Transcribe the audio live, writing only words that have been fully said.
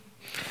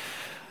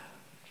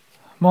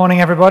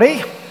Morning, everybody.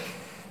 That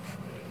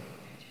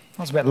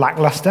was a bit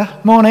lackluster.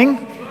 Morning.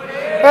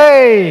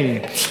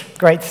 Hey!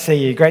 Great to see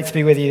you. Great to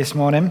be with you this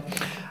morning.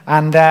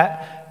 And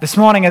this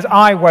morning, as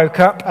I woke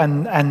up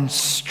and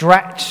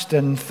stretched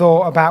and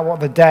thought about what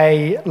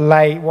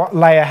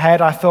lay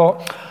ahead,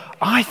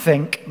 I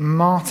think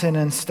Martin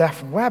and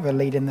Steph Webb are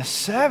leading the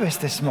service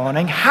this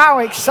morning. How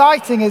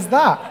exciting is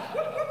that?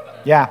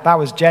 Yeah, that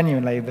was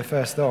genuinely the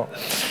first thought.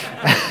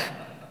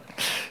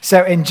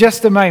 So in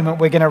just a moment,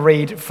 we're going to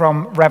read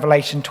from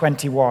Revelation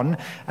 21.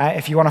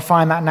 If you want to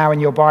find that now in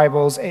your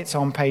Bibles, it's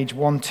on page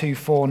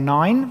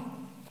 1249.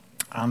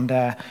 And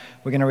we're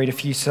going to read a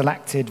few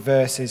selected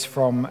verses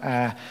from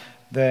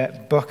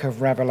the book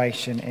of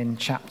Revelation in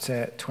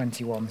chapter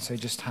 21. So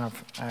just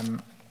have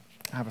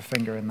a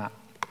finger in that.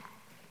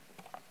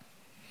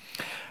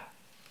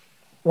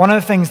 One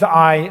of the things that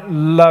I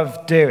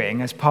love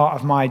doing as part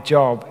of my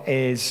job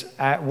is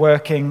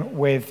working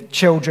with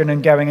children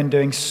and going and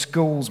doing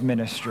schools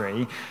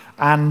ministry.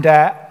 And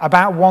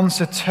about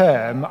once a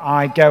term,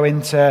 I go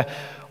into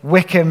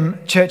Wickham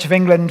Church of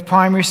England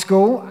Primary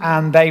School,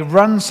 and they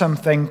run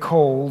something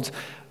called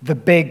The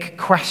Big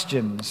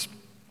Questions.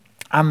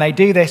 And they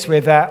do this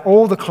with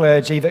all the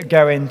clergy that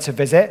go in to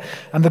visit.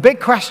 And the big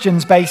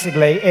questions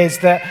basically is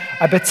that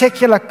a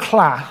particular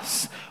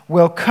class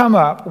will come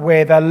up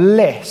with a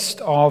list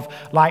of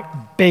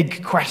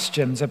big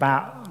questions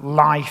about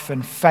life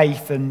and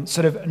faith and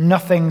sort of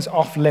nothing's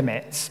off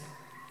limits.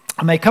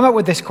 And they come up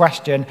with this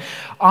question.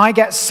 I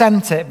get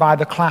sent it by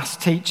the class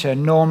teacher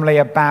normally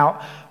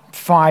about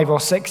 5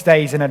 or 6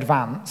 days in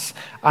advance.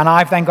 And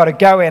I've then got to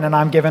go in and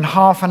I'm given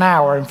half an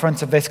hour in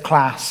front of this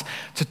class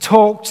to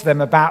talk to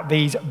them about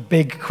these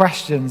big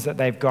questions that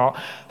they've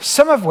got,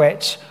 some of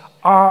which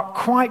are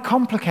quite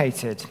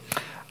complicated.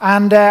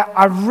 And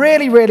I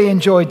really, really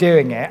enjoy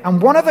doing it.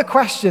 And one of the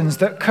questions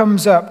that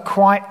comes up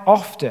quite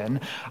often,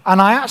 and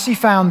I actually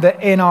found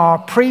that in our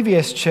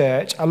previous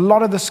church, a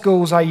lot of the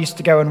schools I used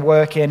to go and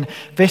work in,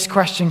 this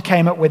question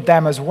came up with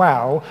them as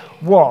well,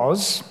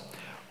 was,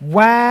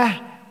 where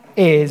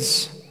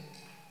is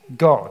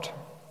God?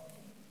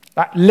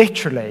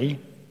 Literally,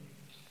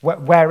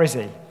 where is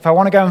he? If I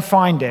want to go and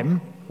find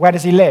him, where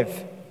does he live?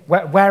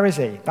 Where is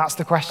he? That's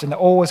the question that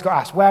always got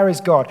asked. Where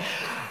is God?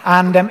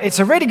 And it's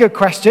a really good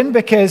question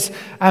because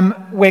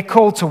we're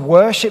called to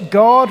worship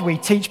God. We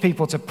teach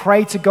people to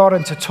pray to God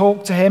and to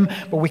talk to him,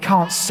 but we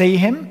can't see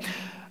him.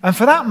 And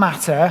for that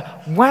matter,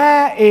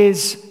 where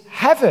is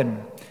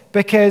heaven?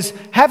 Because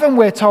heaven,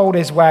 we're told,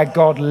 is where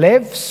God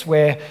lives.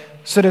 We're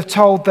sort of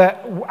told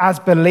that as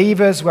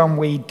believers, when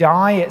we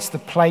die, it's the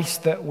place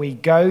that we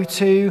go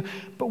to.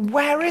 But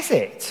where is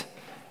it?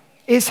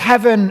 Is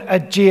heaven a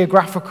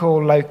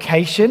geographical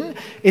location?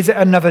 Is it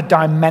another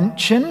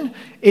dimension?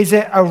 Is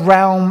it a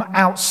realm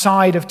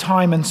outside of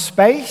time and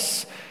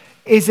space?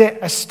 Is it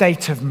a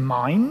state of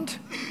mind?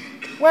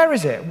 Where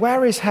is it?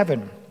 Where is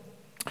heaven?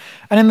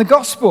 And in the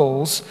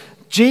Gospels,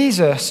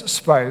 Jesus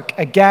spoke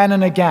again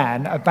and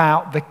again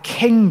about the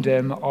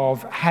kingdom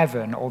of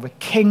heaven or the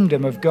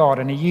kingdom of God,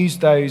 and he used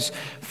those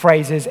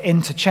phrases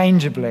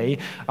interchangeably.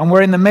 And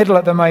we're in the middle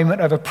at the moment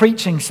of a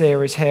preaching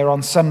series here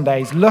on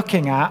Sundays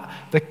looking at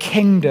the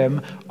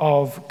kingdom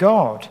of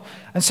God.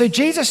 And so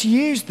Jesus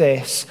used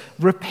this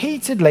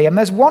repeatedly. And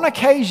there's one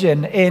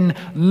occasion in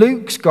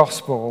Luke's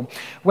gospel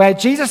where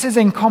Jesus is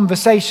in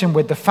conversation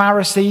with the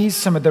Pharisees,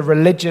 some of the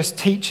religious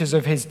teachers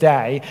of his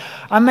day,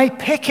 and they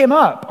pick him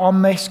up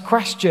on this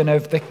question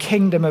of the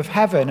kingdom of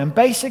heaven and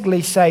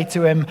basically say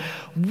to him,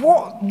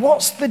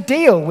 what's the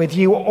deal with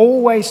you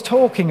always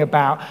talking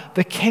about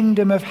the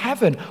kingdom of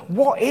heaven?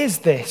 What is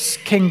this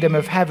kingdom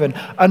of heaven?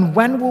 And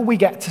when will we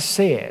get to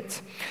see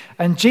it?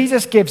 And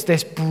Jesus gives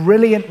this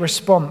brilliant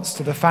response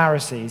to the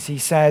Pharisees. He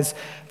says,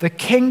 the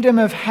kingdom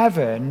of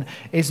heaven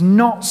is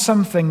not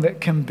something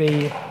that can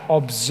be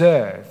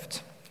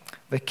observed.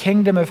 The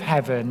kingdom of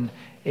heaven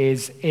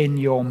is in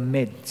your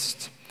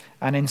midst.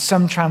 And in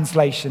some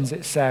translations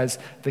it says,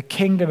 the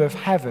kingdom of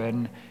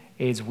heaven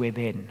is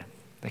within.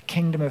 The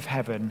kingdom of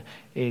heaven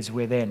is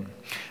within.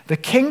 The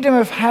kingdom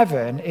of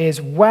heaven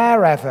is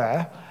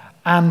wherever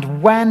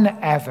and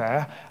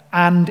whenever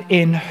and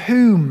in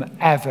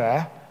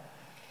whomever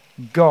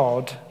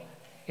God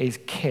is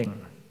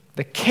king.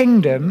 The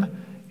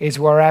kingdom is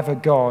wherever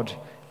God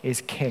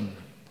is king.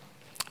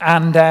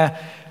 And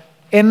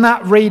in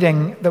that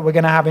reading that we're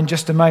going to have in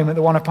just a moment,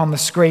 the one up on the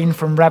screen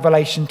from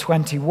Revelation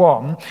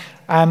 21,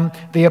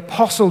 the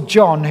Apostle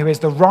John, who is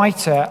the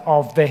writer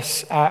of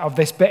this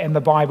bit in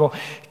the Bible,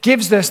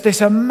 gives us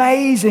this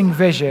amazing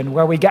vision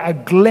where we get a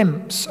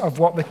glimpse of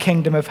what the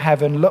kingdom of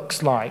heaven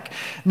looks like.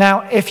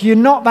 Now, if you're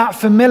not that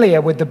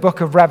familiar with the book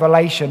of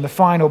Revelation, the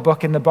final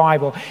book in the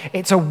Bible,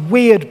 it's a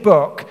weird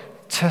book,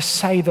 to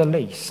say the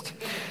least.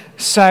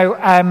 So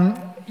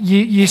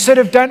you sort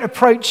of don't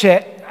approach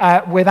it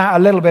without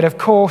a little bit of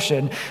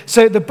caution.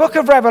 So the book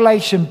of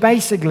Revelation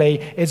basically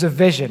is a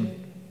vision.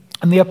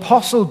 And the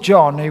Apostle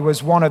John, who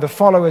was one of the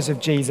followers of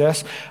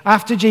Jesus,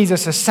 after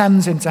Jesus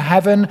ascends into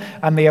heaven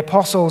and the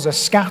apostles are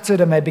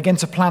scattered and they begin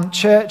to plant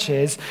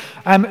churches,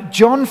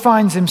 John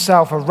finds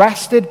himself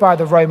arrested by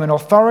the Roman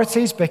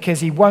authorities because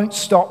he won't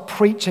stop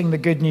preaching the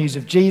good news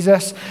of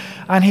Jesus.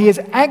 And he is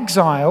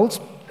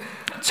exiled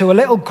to a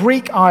little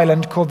Greek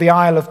island called the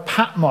Isle of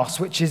Patmos,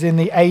 which is in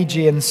the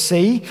Aegean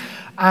Sea.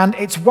 And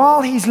it's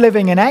while he's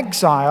living in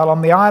exile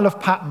on the Isle of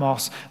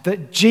Patmos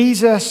that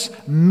Jesus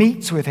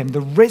meets with him.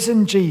 The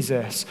risen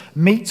Jesus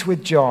meets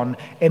with John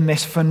in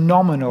this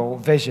phenomenal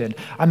vision.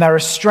 And there are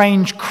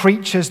strange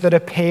creatures that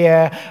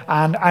appear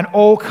and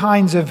all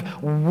kinds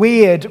of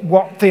weird,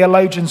 what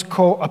theologians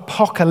call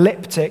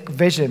apocalyptic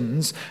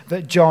visions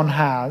that John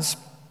has.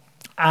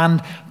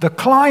 And the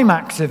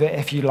climax of it,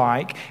 if you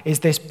like, is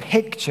this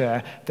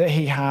picture that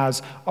he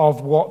has of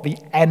what the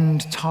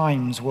end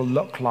times will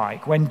look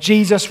like. When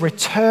Jesus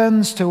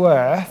returns to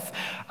earth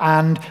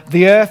and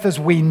the earth as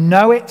we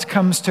know it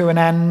comes to an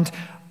end,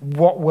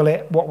 what will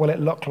it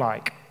look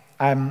like?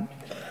 Do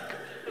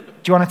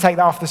you want to take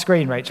that off the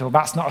screen, Rachel?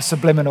 That's not a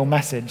subliminal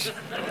message.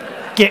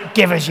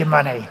 Give us your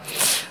money.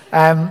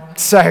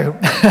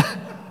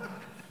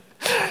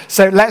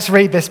 So let's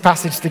read this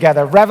passage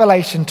together.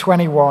 Revelation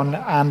 21,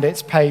 and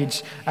it's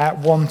page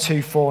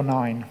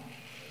 1249.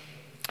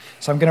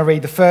 So I'm going to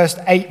read the first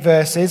 8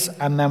 verses,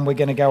 and then we're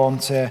going to go on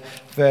to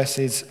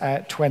verses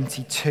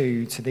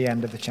 22 to the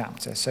end of the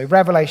chapter. So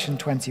Revelation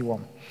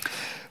 21.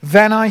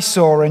 Then I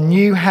saw a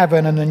new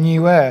heaven and a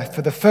new earth,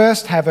 for the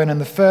first heaven and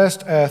the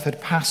first earth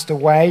had passed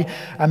away,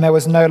 and there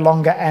was no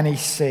longer any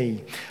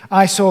sea.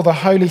 I saw the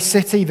holy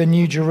city, the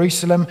new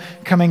Jerusalem,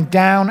 coming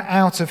down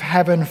out of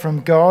heaven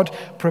from God,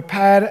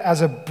 prepared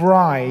as a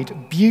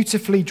bride,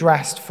 beautifully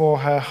dressed for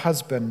her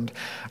husband.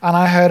 And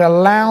I heard a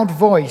loud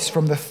voice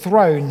from the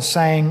throne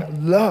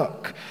saying,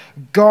 "Look,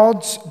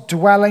 God's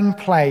dwelling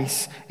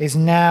place is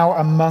now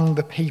among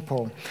the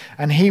people,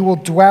 and he will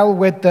dwell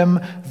with them.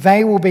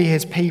 They will be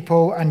his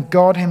people, and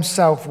God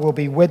himself will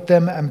be with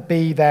them and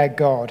be their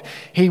God.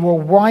 He will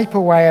wipe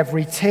away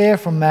every tear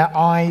from their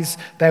eyes.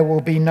 There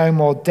will be no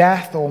more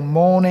death or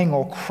mourning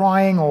or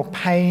crying or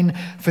pain,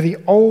 for the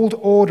old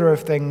order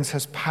of things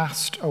has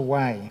passed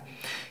away."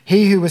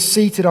 He who was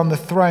seated on the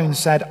throne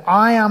said,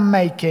 "I am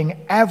making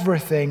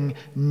everything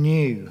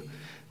new."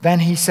 Then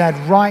he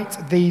said,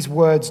 "Write these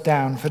words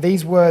down, for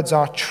these words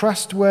are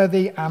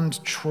trustworthy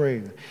and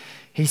true."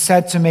 He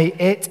said to me,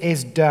 "It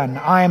is done.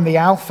 I am the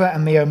Alpha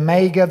and the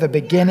Omega, the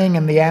beginning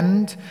and the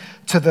end.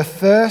 To the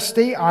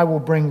thirsty I will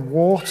bring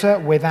water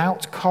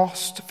without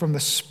cost from the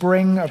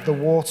spring of the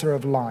water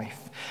of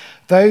life.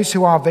 Those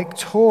who are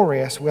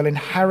victorious will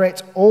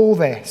inherit all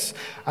this,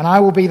 and I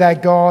will be their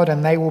God,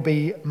 and they will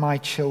be my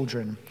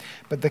children.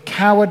 But the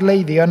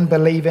cowardly, the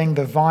unbelieving,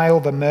 the vile,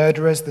 the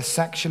murderers, the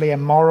sexually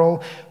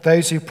immoral,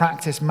 those who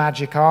practice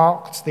magic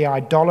arts, the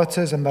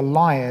idolaters, and the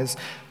liars,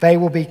 they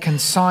will be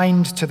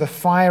consigned to the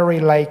fiery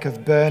lake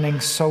of burning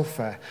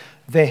sulfur.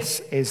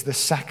 This is the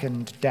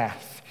second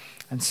death."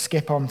 And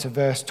skip on to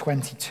verse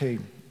 22.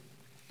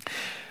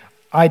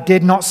 "I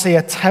did not see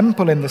a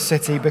temple in the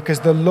city,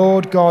 because the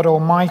Lord God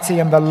Almighty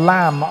and the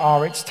Lamb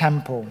are its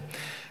temple.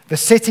 The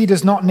city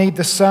does not need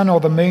the sun or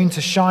the moon to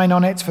shine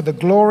on it, for the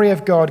glory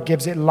of God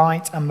gives it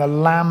light, and the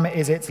Lamb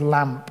is its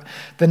lamp.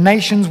 The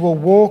nations will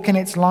walk in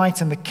its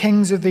light, and the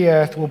kings of the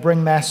earth will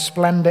bring their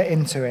splendor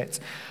into it.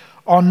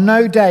 On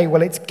no day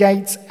will its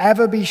gates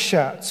ever be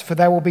shut, for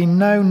there will be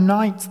no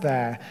night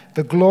there.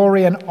 The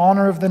glory and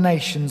honor of the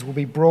nations will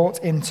be brought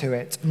into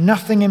it.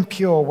 Nothing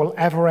impure will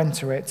ever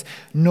enter it,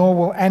 nor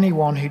will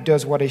anyone who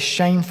does what is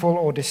shameful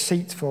or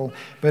deceitful,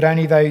 but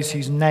only those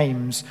whose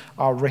names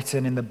are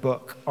written in the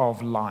book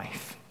of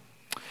life."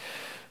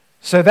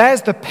 So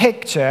there's the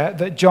picture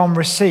that John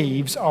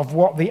receives of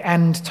what the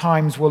end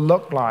times will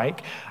look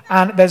like.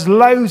 And there's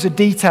loads of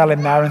detail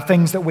in there and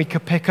things that we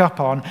could pick up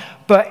on.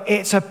 But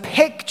it's a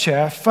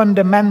picture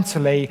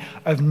fundamentally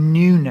of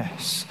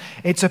newness.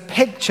 It's a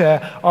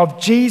picture of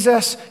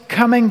Jesus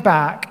coming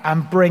back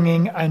and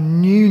bringing a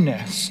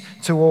newness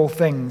to all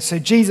things. So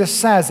Jesus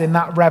says in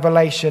that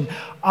revelation,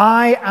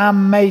 "I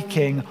am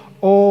making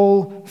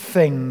all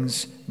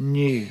things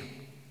new."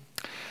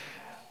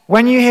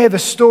 When you hear the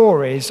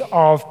stories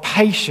of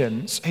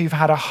patients who've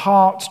had a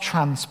heart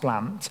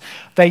transplant,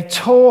 they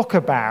talk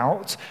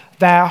about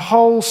their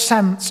whole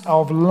sense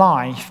of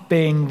life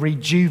being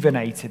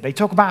rejuvenated. They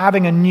talk about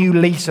having a new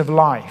lease of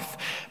life,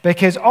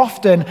 because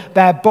often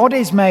their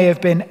bodies may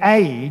have been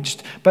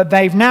aged, but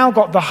they've now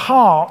got the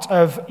heart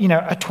of,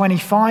 a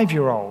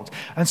 25-year-old.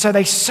 And so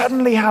they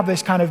suddenly have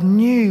this kind of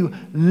new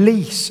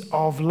lease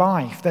of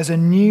life. There's a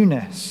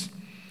newness.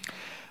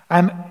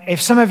 If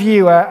some of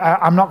you are,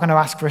 I'm not going to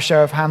ask for a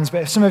show of hands,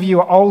 but if some of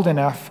you are old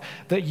enough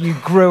that you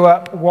grew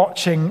up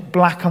watching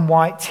black and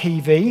white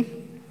TV,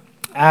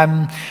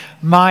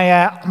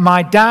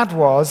 my dad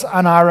was,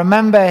 and I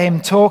remember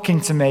him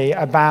talking to me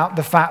about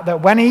the fact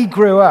that when he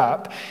grew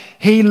up,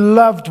 he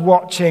loved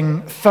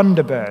watching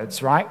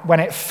Thunderbirds, right,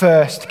 when it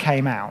first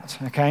came out,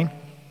 okay?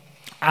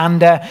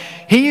 And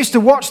he used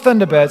to watch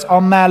Thunderbirds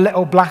on their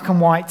little black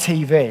and white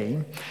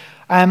TV,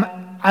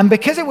 And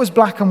because it was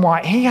black and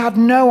white, he had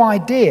no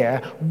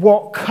idea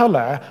what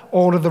colour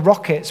all of the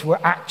rockets were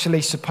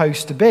actually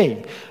supposed to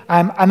be.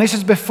 And this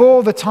was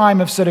before the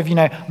time of sort of,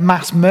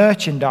 mass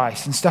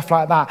merchandise and stuff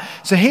like that.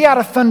 So he had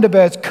a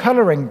Thunderbird's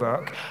colouring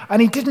book,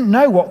 and he didn't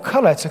know what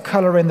colour to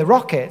colour in the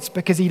rockets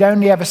because he'd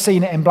only ever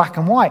seen it in black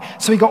and white.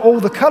 So he got all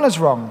the colours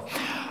wrong.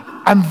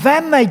 And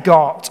then they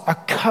got a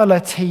colour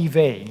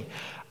TV.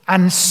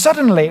 And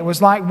suddenly it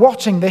was like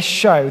watching this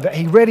show that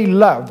he really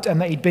loved and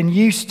that he'd been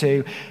used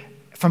to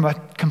from a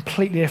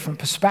completely different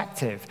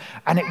perspective.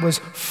 And it was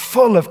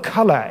full of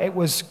colour. It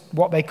was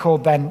what they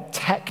called then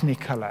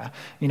Technicolor,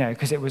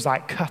 because it was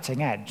like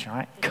cutting edge,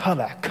 right?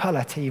 Colour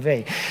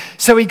TV.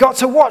 So he got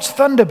to watch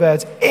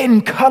Thunderbirds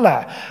in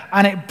colour,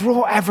 and it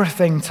brought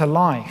everything to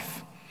life.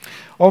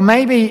 Or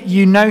maybe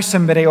you know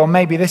somebody, or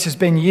maybe this has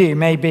been you.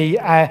 Maybe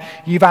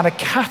you've had a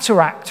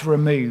cataract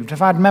removed. I've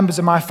had members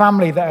of my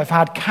family that have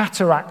had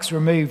cataracts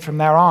removed from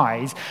their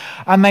eyes,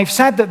 and they've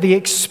said that the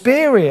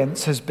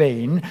experience has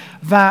been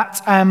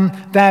that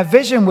their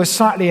vision was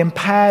slightly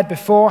impaired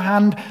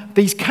beforehand.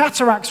 These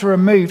cataracts were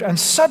removed, and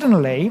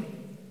suddenly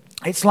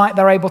it's like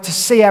they're able to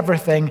see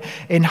everything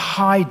in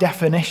high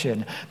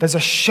definition. There's a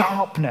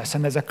sharpness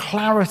and there's a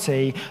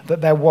clarity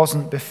that there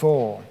wasn't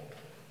before.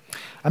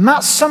 And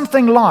that's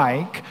something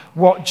like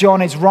what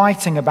John is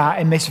writing about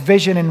in this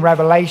vision in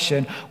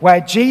Revelation, where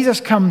Jesus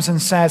comes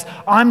and says,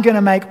 I'm going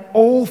to make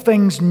all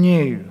things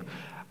new.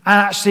 And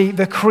actually,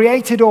 the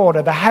created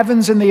order, the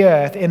heavens and the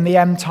earth in the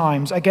end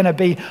times are going to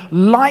be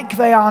like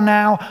they are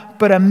now,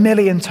 but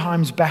 1,000,000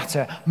 times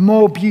better,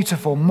 more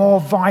beautiful,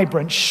 more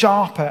vibrant,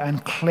 sharper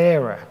and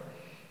clearer.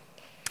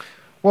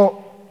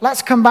 Well,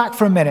 let's come back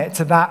for a minute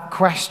to that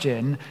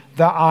question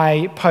that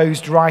I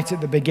posed right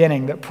at the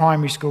beginning that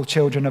primary school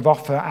children have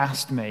often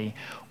asked me.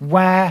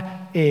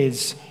 Where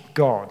is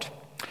God?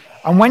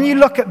 And when you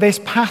look at this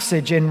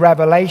passage in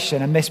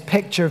Revelation and this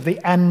picture of the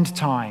end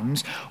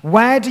times,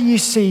 where do you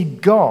see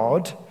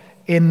God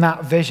in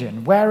that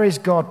vision? Where is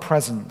God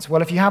present?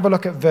 Well, if you have a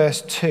look at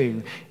verse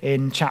 2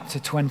 in chapter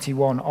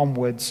 21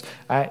 onwards,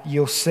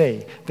 you'll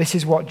see. This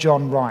is what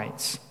John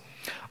writes.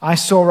 I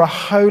saw a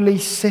holy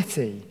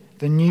city,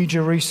 the New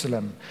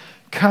Jerusalem,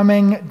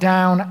 coming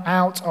down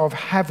out of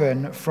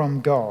heaven from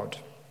God,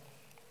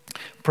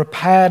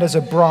 prepared as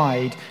a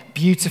bride,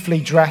 beautifully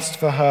dressed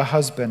for her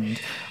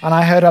husband. And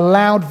I heard a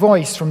loud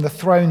voice from the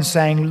throne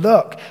saying,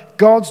 look,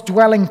 God's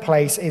dwelling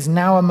place is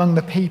now among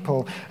the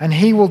people, and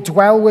he will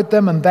dwell with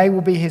them, and they will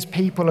be his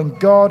people, and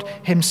God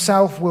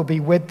himself will be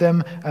with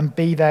them and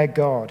be their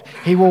God.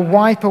 He will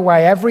wipe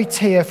away every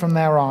tear from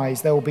their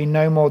eyes. There will be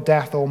no more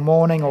death or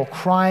mourning or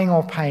crying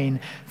or pain,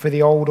 for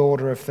the old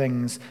order of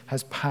things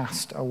has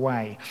passed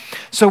away.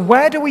 So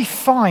where do we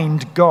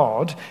find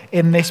God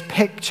in this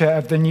picture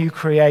of the new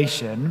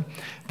creation?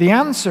 The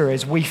answer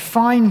is we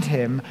find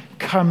him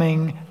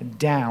coming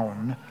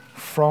down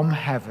from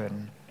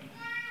heaven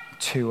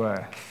to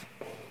earth.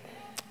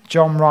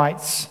 John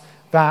writes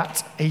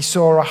that he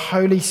saw a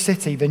holy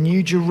city, the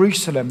New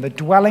Jerusalem, the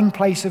dwelling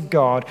place of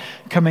God,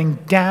 coming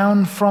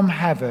down from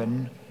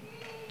heaven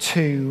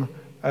to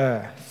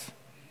earth.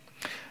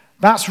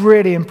 That's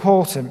really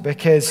important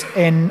because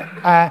in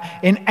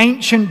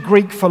ancient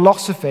Greek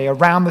philosophy,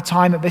 around the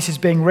time that this is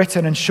being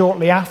written and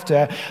shortly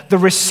after, the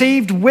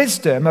received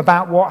wisdom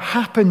about what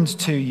happened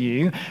to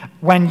you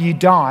when you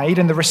died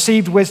and the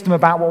received wisdom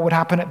about what would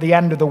happen at the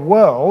end of the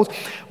world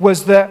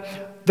was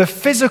that the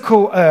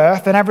physical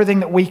earth and everything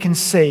that we can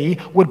see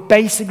would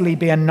basically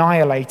be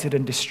annihilated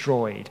and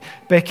destroyed.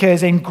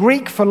 Because in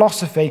Greek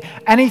philosophy,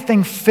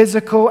 anything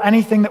physical,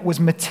 anything that was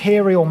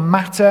material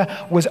matter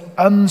was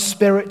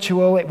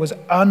unspiritual, it was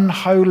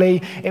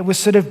unholy, it was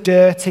sort of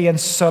dirty and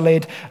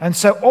sullied. And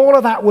so all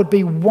of that would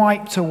be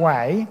wiped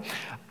away.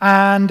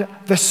 And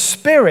the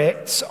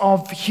spirits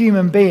of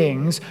human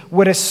beings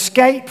would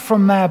escape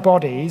from their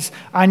bodies,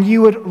 and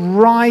you would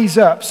rise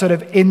up sort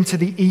of into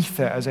the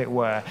ether, as it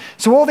were.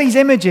 So all these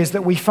images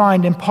that we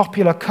find in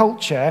popular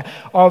culture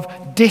of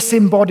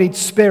disembodied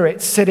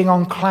spirits sitting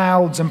on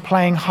clouds and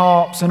playing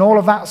harps and all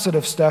of that sort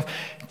of stuff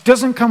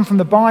doesn't come from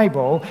the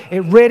Bible.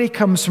 It really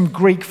comes from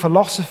Greek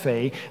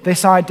philosophy,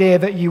 this idea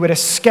that you would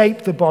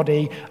escape the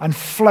body and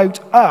float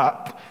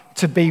up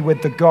to be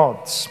with the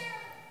gods.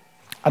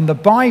 And the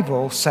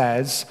Bible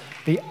says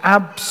the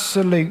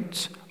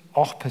absolute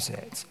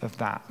opposite of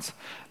that.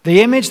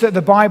 The image that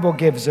the Bible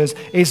gives us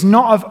is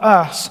not of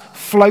us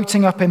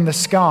floating up in the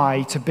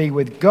sky to be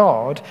with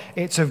God.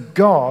 It's of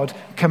God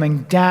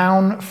coming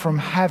down from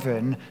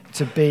heaven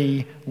to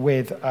be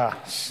with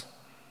us.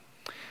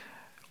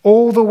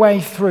 All the way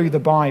through the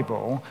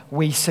Bible,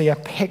 we see a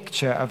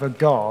picture of a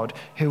God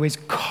who is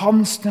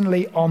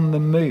constantly on the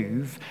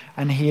move,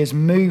 and he is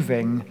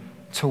moving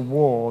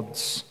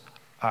towards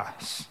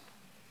us.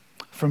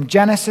 from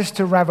Genesis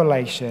to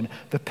Revelation,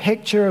 the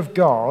picture of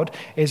God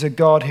is a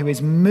God who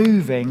is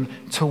moving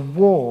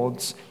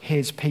towards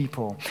his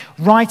people.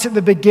 Right at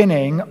the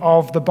beginning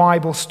of the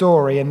Bible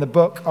story in the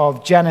book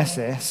of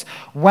Genesis,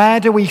 where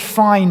do we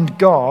find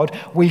God?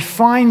 We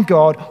find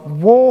God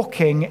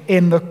walking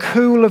in the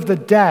cool of the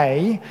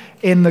day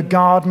in the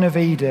Garden of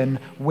Eden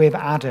with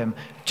Adam.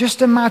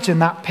 Just imagine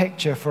that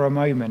picture for a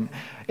moment.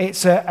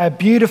 It's a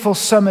beautiful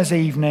summer's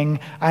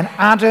evening, and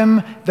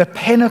Adam, the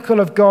pinnacle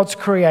of God's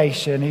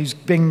creation, who's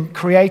been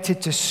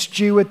created to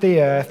steward the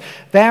earth,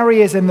 there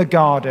he is in the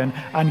garden,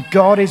 and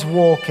God is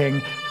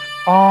walking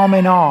arm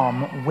in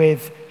arm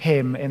with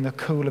him in the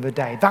cool of the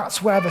day.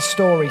 That's where the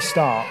story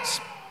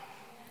starts.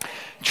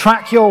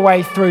 Track your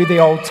way through the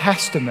Old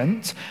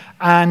Testament,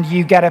 and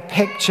you get a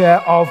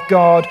picture of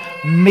God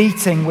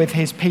meeting with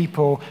his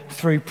people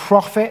through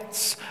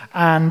prophets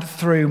and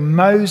through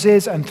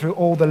Moses and through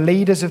all the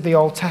leaders of the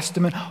Old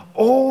Testament.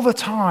 All the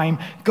time,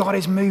 God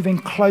is moving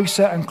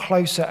closer and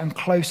closer and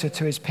closer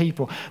to his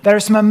people. There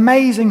are some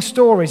amazing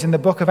stories in the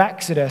book of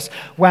Exodus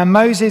where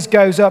Moses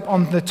goes up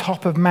on the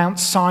top of Mount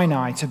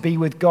Sinai to be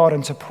with God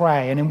and to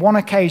pray. And in one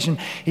occasion,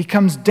 he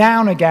comes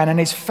down again and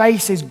his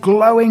face is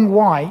glowing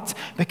white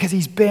because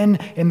he's been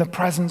in the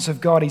presence of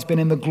God. He's been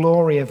in the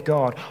glory of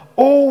God.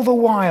 All the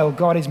while,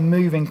 God is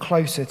moving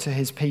closer to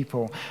his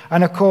people.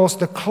 And of course,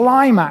 the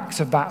climax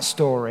of that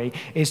story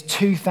is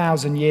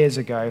 2,000 years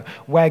ago,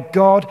 where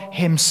God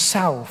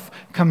himself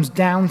comes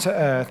down to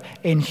earth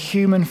in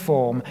human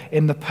form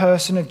in the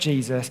person of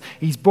Jesus.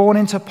 He's born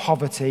into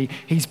poverty.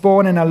 He's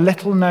born in a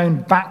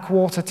little-known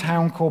backwater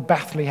town called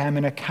Bethlehem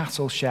in a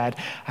cattle shed,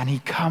 and he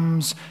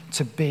comes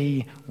to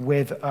be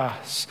with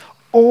us.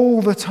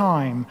 All the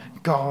time,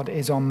 God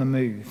is on the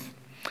move.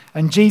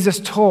 And Jesus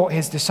taught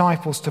his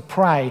disciples to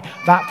pray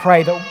that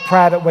prayer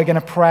that we're going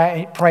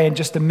to pray in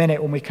just a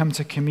minute when we come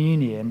to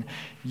communion.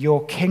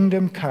 Your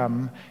kingdom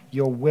come,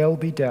 your will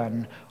be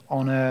done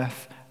on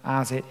earth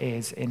as it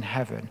is in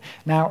heaven.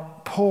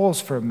 Now, pause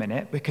for a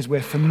minute because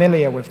we're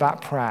familiar with that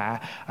prayer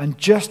and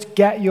just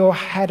get your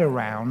head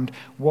around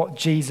what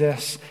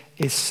Jesus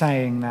is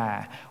saying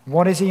there.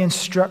 What is he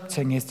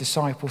instructing his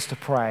disciples to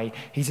pray?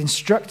 He's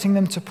instructing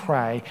them to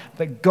pray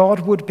that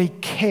God would be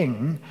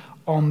king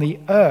on the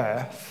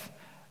earth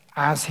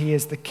as he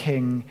is the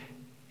king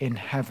in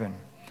heaven.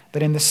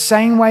 That in the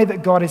same way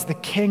that God is the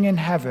king in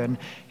heaven,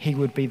 he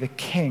would be the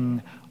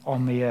king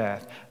on the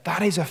earth.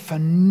 That is a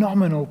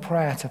phenomenal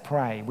prayer to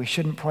pray. We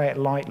shouldn't pray it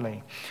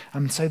lightly.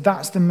 And so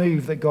that's the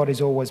move that God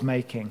is always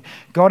making.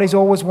 God is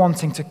always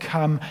wanting to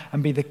come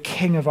and be the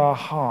king of our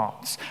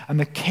hearts and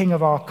the king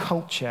of our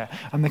culture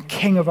and the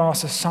king of our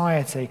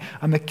society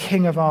and the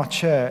king of our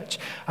church.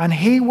 And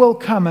he will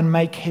come and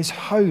make his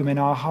home in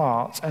our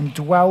hearts and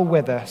dwell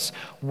with us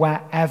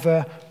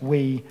wherever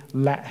we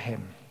let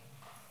him.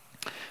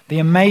 The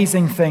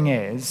amazing thing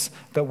is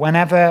that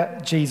whenever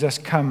Jesus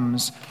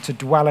comes to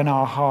dwell in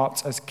our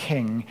hearts as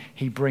king,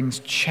 he brings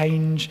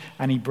change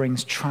and he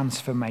brings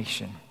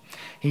transformation.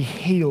 He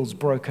heals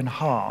broken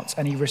hearts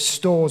and he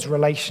restores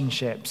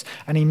relationships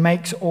and he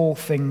makes all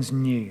things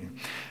new.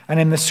 And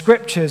in the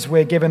scriptures,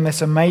 we're given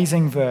this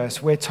amazing verse.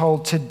 We're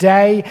told,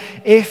 today,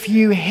 if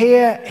you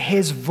hear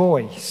his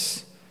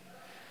voice,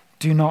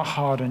 do not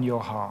harden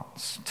your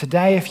hearts.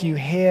 Today, if you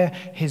hear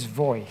his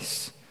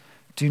voice,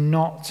 do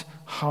not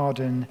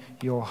harden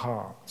your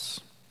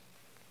hearts.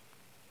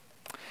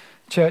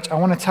 Church, I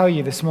want to tell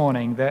you this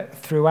morning that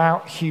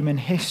throughout human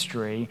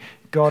history,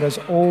 God has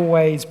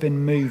always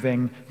been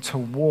moving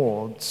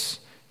towards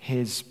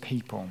his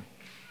people.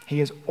 He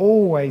has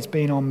always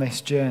been on this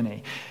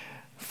journey.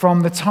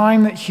 From the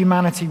time that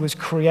humanity was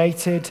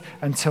created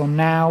until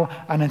now,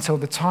 and until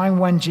the time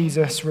when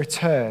Jesus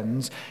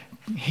returns,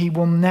 he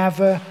will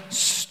never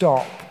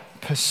stop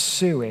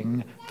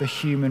pursuing the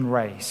human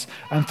race.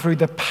 And through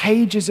the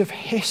pages of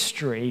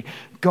history,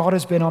 God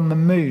has been on the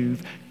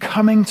move,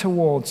 coming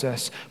towards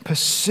us,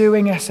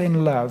 pursuing us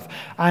in love,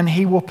 and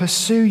he will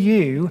pursue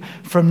you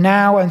from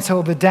now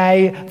until the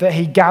day that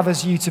he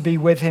gathers you to be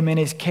with him in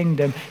his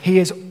kingdom. He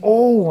is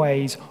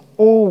always,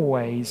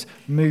 always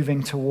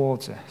moving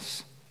towards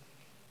us.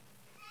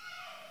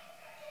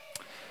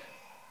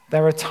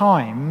 There are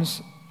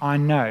times, I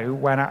know,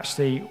 when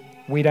actually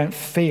we don't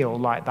feel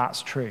like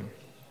that's true.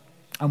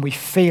 And we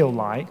feel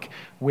like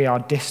we are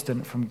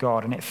distant from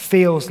God. And it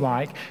feels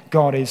like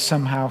God is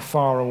somehow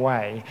far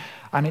away.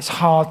 And it's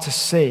hard to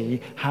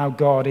see how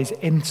God is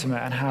intimate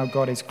and how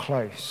God is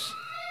close.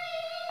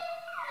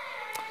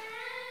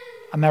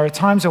 And there are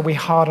times where we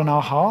harden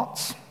our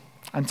hearts.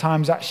 And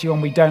times actually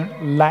when we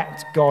don't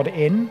let God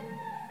in.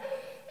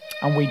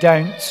 And we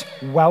don't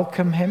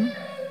welcome him.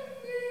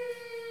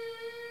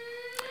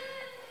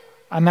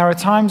 And there are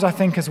times, I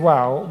think, as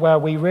well, where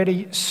we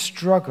really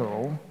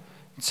struggle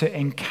to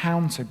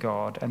encounter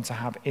God and to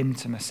have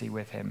intimacy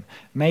with him.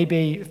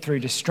 Maybe through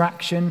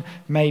distraction,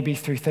 maybe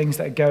through things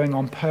that are going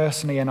on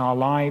personally in our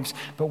lives,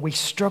 but we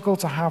struggle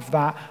to have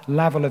that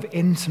level of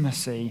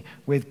intimacy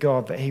with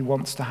God that he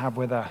wants to have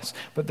with us.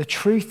 But the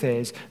truth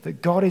is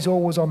that God is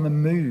always on the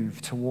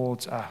move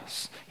towards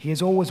us. He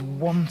is always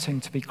wanting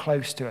to be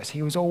close to us.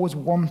 He was always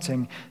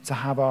wanting to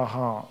have our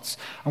hearts.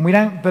 And we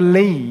don't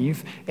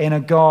believe in a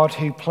God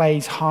who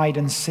plays hide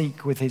and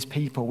seek with his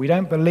people. We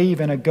don't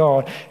believe in a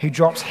God who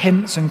drops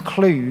hints and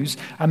clues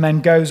and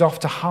then goes off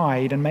to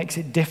hide and makes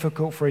it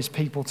difficult for his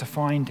people to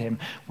find him.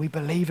 We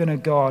believe in a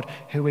God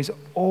who is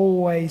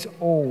always,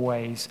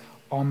 always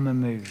on the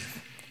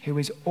move, who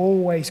is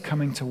always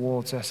coming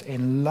towards us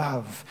in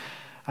love.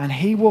 And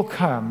he will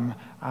come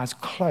as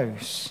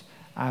close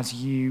as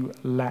you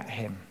let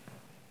him.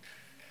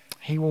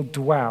 He will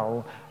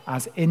dwell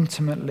as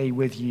intimately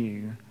with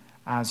you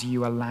as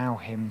you allow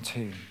him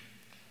to.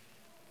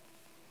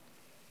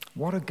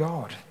 What a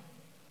God.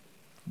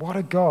 What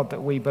a God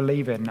that we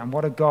believe in, and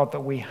what a God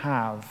that we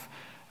have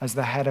as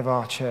the head of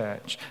our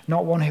church.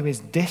 Not one who is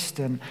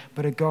distant,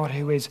 but a God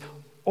who is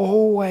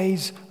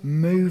always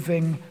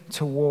moving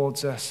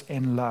towards us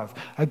in love.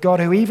 A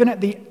God who, even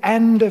at the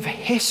end of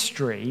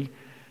history,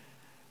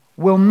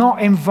 will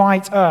not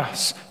invite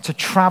us to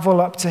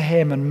travel up to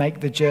him and make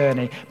the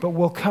journey, but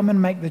will come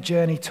and make the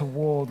journey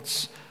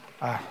towards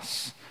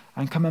us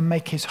and come and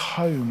make his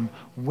home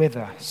with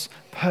us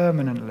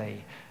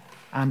permanently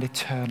and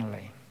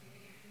eternally.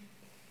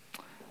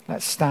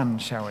 Let's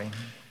stand, shall we?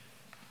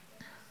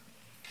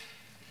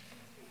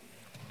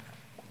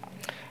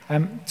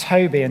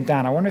 Toby and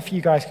Dan, I wonder if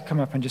you guys could come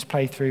up and just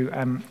play through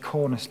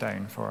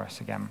Cornerstone for us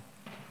again.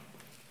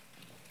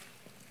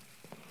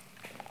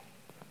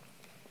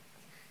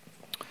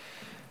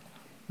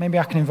 Maybe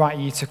I can invite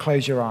you to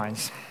close your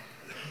eyes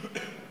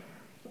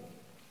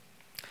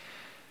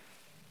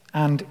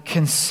and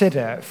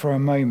consider for a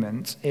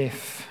moment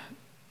if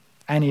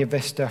any of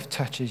this stuff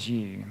touches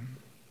you.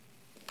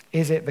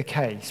 Is it the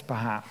case,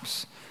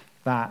 perhaps,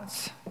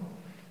 that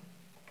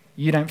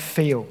you don't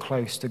feel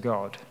close to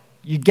God?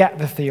 You get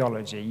the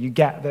theology, you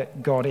get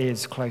that God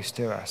is close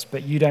to us,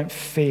 but you don't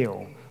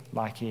feel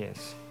like he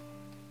is.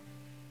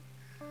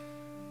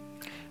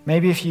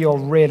 Maybe if you're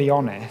really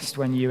honest,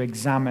 when you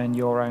examine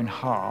your own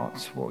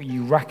heart, what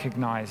you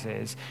recognize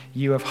is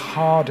you have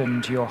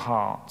hardened your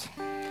heart.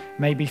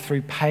 Maybe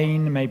through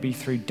pain, maybe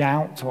through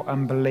doubt or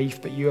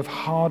unbelief, but you have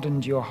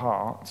hardened your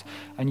heart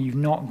and you've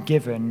not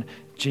given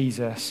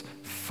Jesus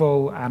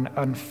full and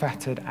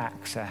unfettered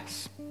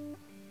access.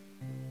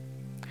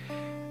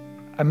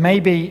 And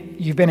maybe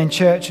you've been in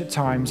church at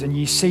times and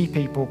you see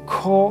people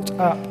caught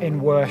up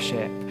in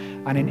worship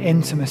and in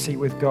intimacy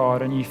with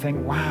God, and you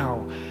think,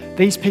 wow,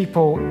 these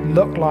people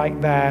look like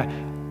they're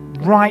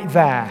right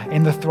there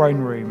in the throne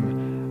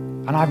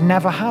room, and I've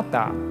never had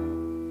that.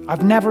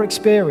 I've never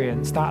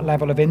experienced that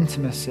level of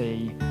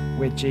intimacy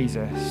with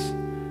Jesus.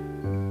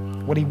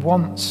 Well, he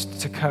wants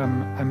to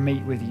come and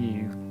meet with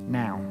you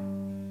now.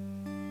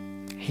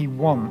 He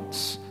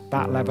wants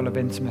that level of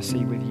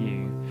intimacy with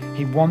you.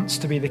 He wants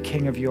to be the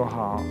king of your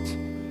heart,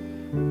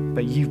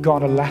 but you've got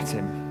to let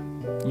him.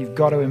 You've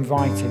got to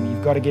invite him.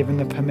 You've got to give him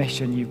the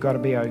permission. You've got to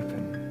be open.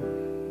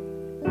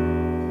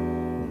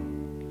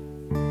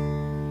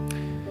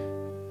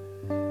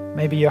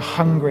 Maybe you're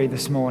hungry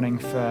this morning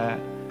for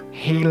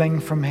healing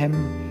from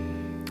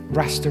him,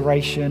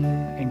 restoration,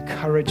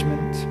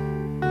 encouragement.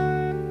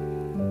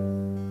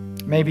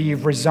 Maybe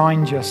you've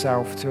resigned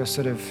yourself to a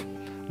sort of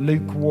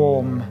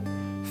lukewarm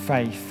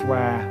faith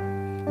where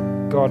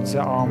God's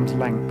at arm's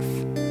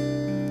length.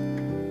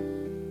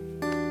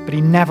 But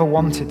he never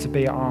wanted to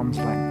be at arm's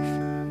length.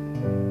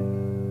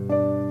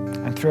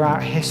 And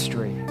throughout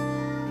history,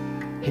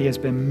 he has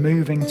been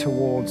moving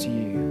towards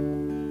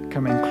you,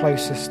 coming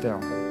closer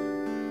still.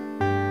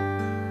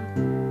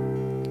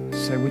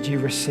 So would you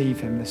receive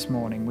him this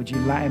morning? Would you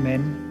let him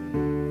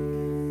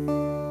in?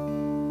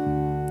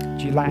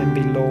 Would you let him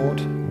be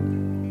Lord?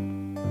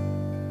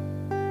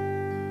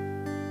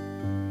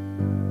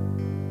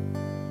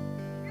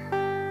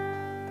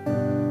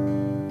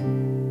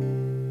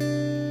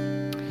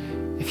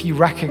 If you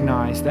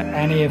recognize that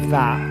any of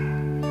that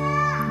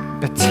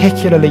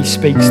particularly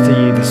speaks to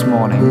you this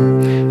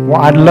morning,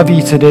 what I'd love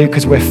you to do,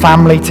 because we're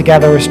family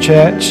together as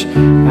church,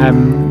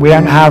 we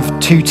don't have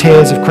two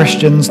tiers of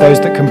Christians, those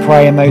that can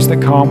pray and those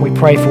that can't. We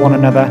pray for one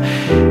another.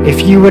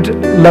 If you would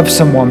love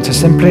someone to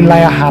simply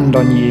lay a hand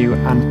on you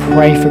and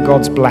pray for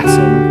God's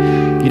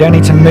blessing, you don't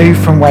need to move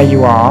from where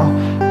you are,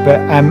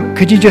 but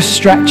could you just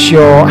stretch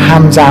your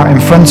hands out in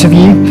front of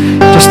you,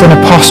 just in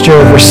a posture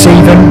of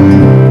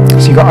receiving?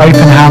 So you've got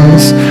open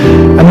hands.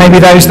 And maybe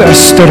those that are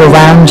stood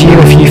around you,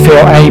 if you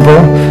feel able,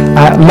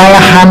 lay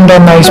a hand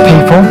on those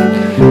people.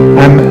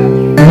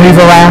 Move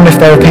around if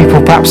there are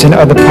people perhaps in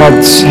other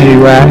pods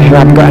who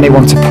haven't got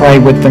anyone to pray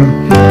with them.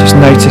 Just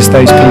notice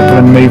those people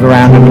and move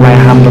around and lay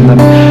a hand on them.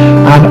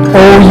 And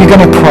all you're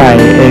going to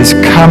pray is,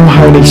 come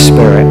Holy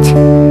Spirit.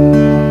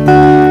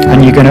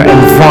 And you're going to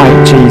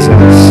invite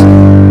Jesus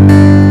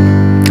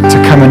to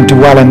come and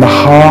dwell in the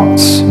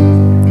hearts,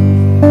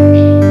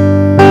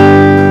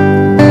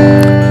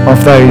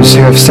 of those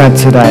who have said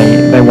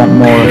today they want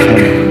more of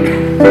him.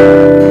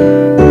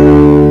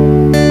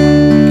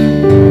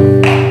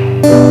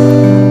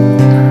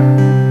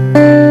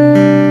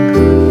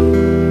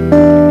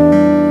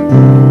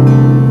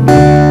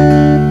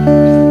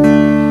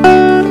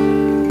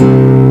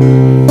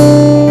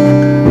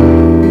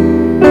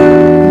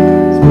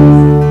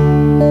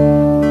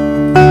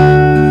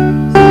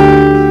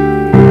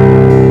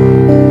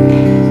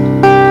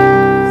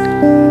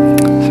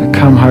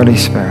 Holy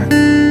Spirit.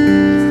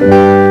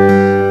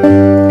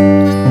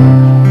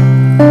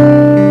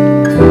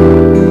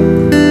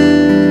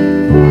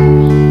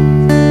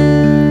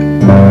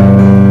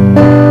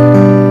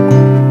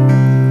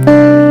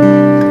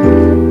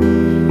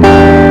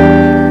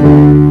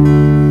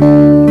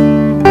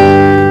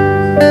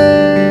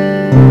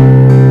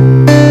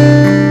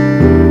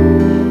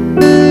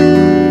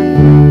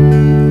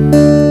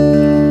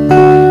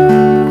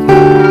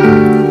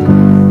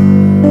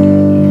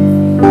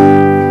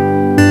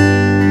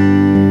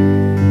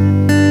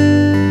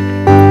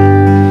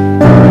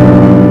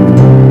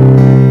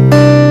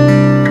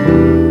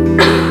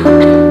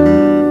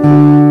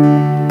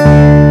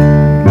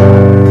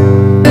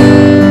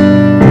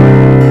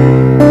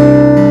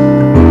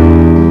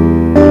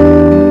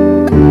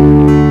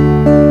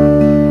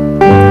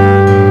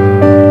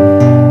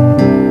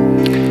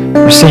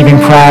 Receiving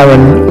prayer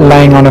and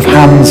laying on of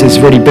hands is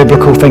a really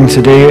biblical thing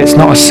to do. It's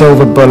not a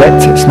silver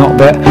bullet. It's not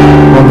that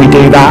when we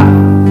do that,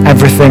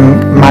 everything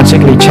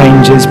magically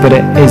changes, but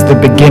it is the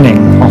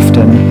beginning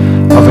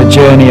often of a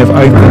journey of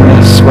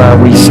openness where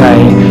we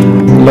say,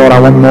 Lord, I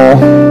want more.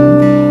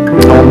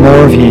 I want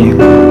more of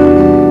you.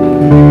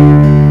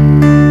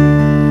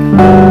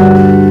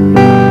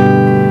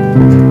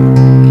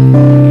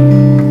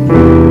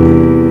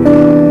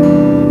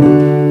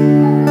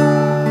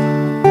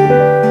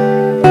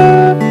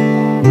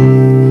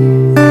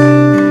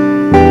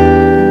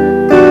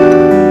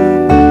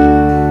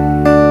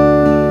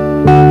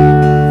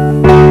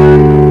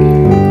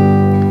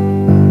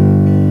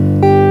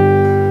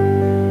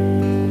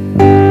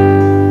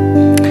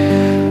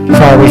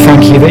 We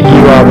thank you that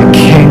you are the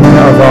King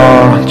of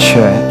our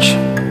church.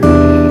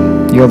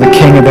 You're the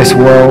King of this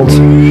world,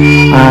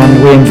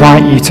 and we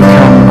invite you to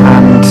come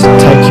and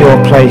take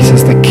your place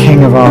as the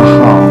King of our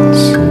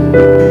hearts.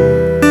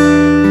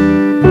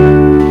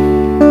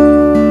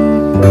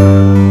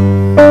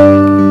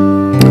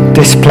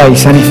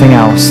 Displace anything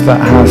else that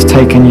has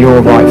taken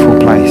your rightful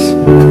place.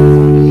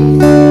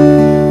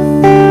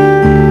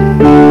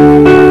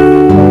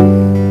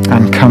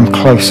 And come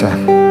closer.